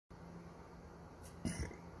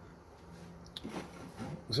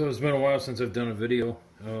So it's been a while since I've done a video.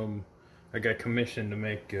 I got commissioned to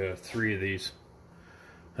make 3 of these.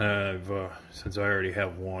 Since I already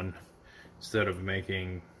have one, instead of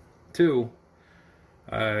making 2,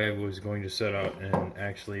 I was going to set out and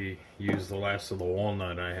actually use the last of the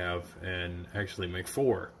walnut I have and actually make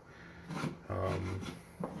 4.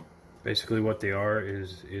 Basically what they are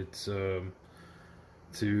is it's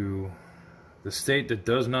to the state that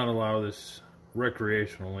does not allow this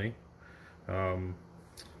recreationally.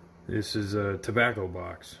 This is a tobacco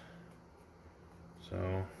box.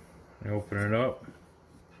 So you open it up,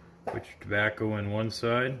 put your tobacco in one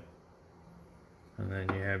side, and then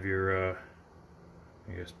you have your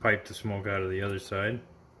I guess pipe to smoke out of the other side.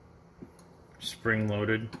 Spring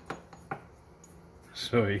loaded,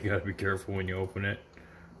 so you gotta be careful when you open it,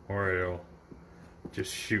 or it'll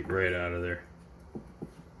just shoot right out of there.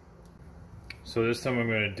 So this time I'm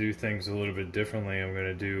going to do things a little bit differently. I'm going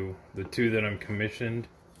to do the 2 that I'm commissioned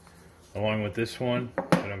along with this one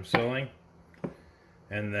that I'm selling,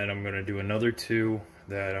 and then I'm going to do another 2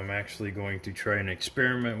 that I'm actually going to try and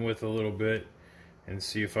experiment with a little bit and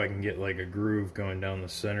see if I can get like a groove going down the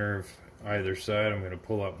center of either side. I'm going to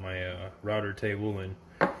pull up my router table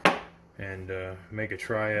and make a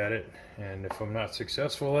try at it, and if I'm not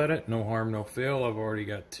successful at it, no harm no fail. I've already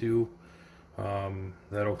got 2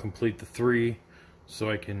 that'll complete the 3,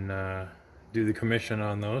 so I can do the commission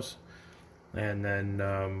on those, and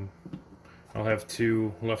then I'll have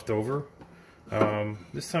 2 left over.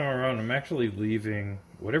 This time around I'm actually leaving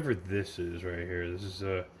whatever this is right here. This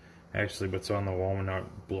is actually what's on the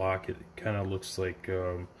walnut block. It kind of looks like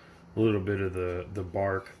a little bit of the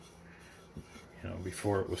bark, you know,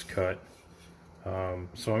 before it was cut.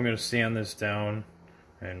 So I'm going to sand this down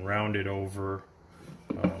and round it over,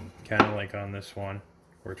 kind of like on this one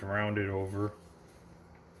where it's rounded over.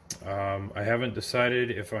 I haven't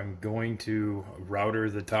decided if I'm going to router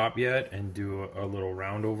the top yet and do a little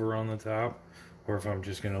round over on the top, or if I'm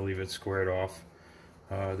just going to leave it squared off.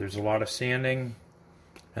 There's a lot of sanding,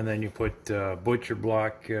 and then you put butcher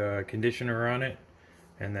block conditioner on it,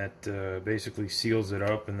 and that basically seals it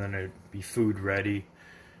up, and then it'd be food ready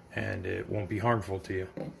and it won't be harmful to you.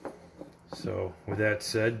 So with that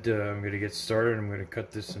said, I'm going to get started. I'm going to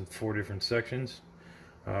cut this in 4 different sections.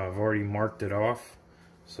 I've already marked it off,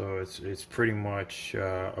 so it's pretty much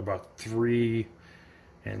about 3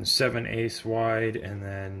 7/8 wide, and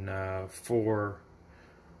then 4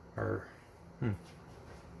 or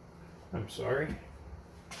I'm sorry,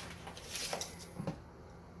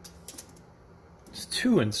 it's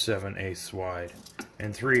 2 7/8 wide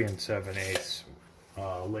and 3 7/8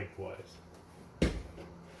 lengthwise.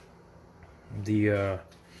 The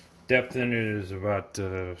depth in it is about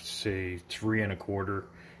say 3 1/4,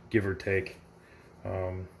 give or take.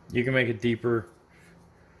 You can make it deeper.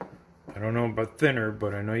 I don't know about thinner,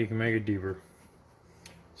 but I know you can make it deeper.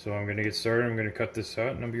 So I'm going to get started. I'm going to cut this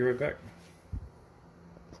out and I'll be right back.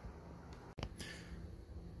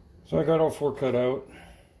 So I got all 4 cut out,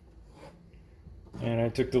 and I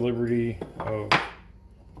took the liberty of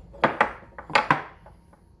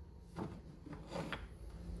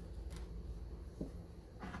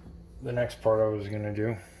the next part I was going to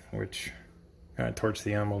do, which kind of torch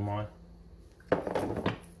the emblem on.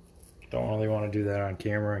 Don't really want to do that on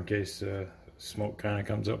camera in case smoke kind of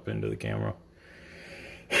comes up into the camera.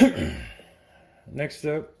 Next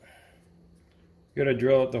up, you gotta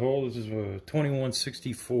drill out the hole. This is a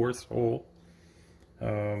 21/64 hole.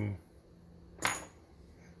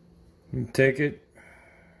 You take it,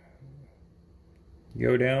 you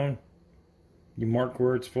go down, you mark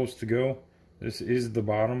where it's supposed to go. This is the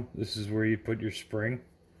bottom. This is where you put your spring.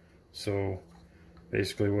 So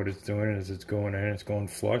basically what it's doing is it's going in, it's going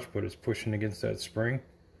flush, but it's pushing against that spring,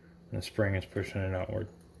 and the spring is pushing it outward.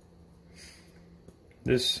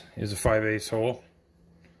 This is a 5/8 hole.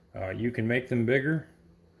 You can make them bigger.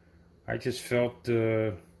 I just felt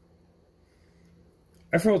I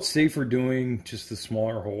felt safer doing just the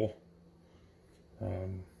smaller hole.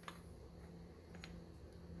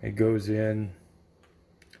 It goes in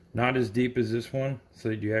not as deep as this one, so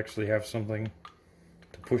that you actually have something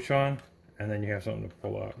to push on, and then you have something to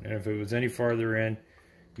pull out. And if it was any farther in,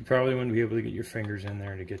 you probably wouldn't be able to get your fingers in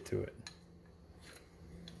there to get to it.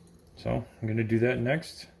 So I'm going to do that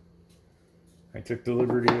next. I took the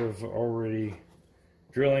liberty of already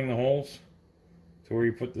drilling the holes to where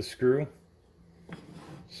you put the screw.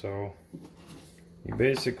 So you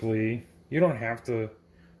basically, you don't have to,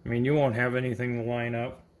 I mean, you won't have anything to line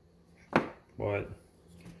up, but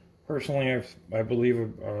personally I believe,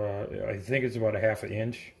 I think it's about a 1/2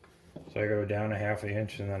 inch. So I go down a 1/2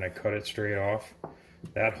 inch and then I cut it straight off.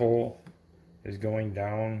 That hole is going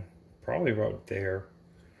down probably about there.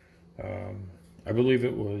 I believe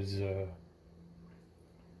it was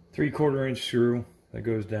 3/4 inch screw that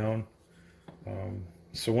goes down.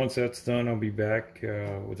 So once that's done, I'll be back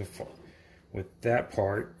with that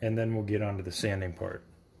part, and then we'll get on to the sanding part.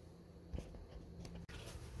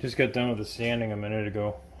 Just got done with the sanding a minute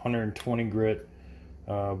ago. 120 grit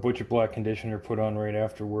butcher black conditioner put on right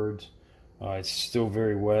afterwards. It's still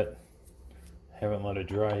very wet. Haven't let it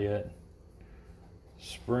dry yet.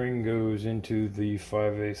 Spring goes into the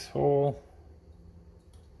 5/8 hole,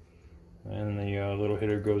 and the little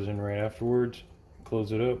hitter goes in right afterwards.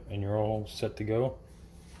 Close it up, and you're all set to go.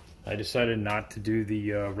 I decided not to do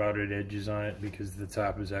the routed edges on it because the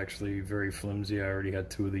top is actually very flimsy. I already had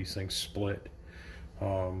 2 of these things split.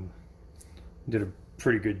 Did a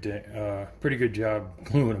pretty good job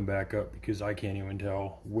gluing them back up because I can't even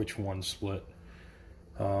tell which one split.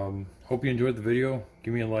 Hope you enjoyed the video.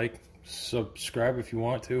 Give me a like, subscribe if you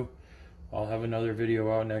want to. I'll have another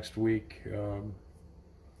video out next week.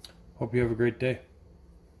 Hope you have a great day.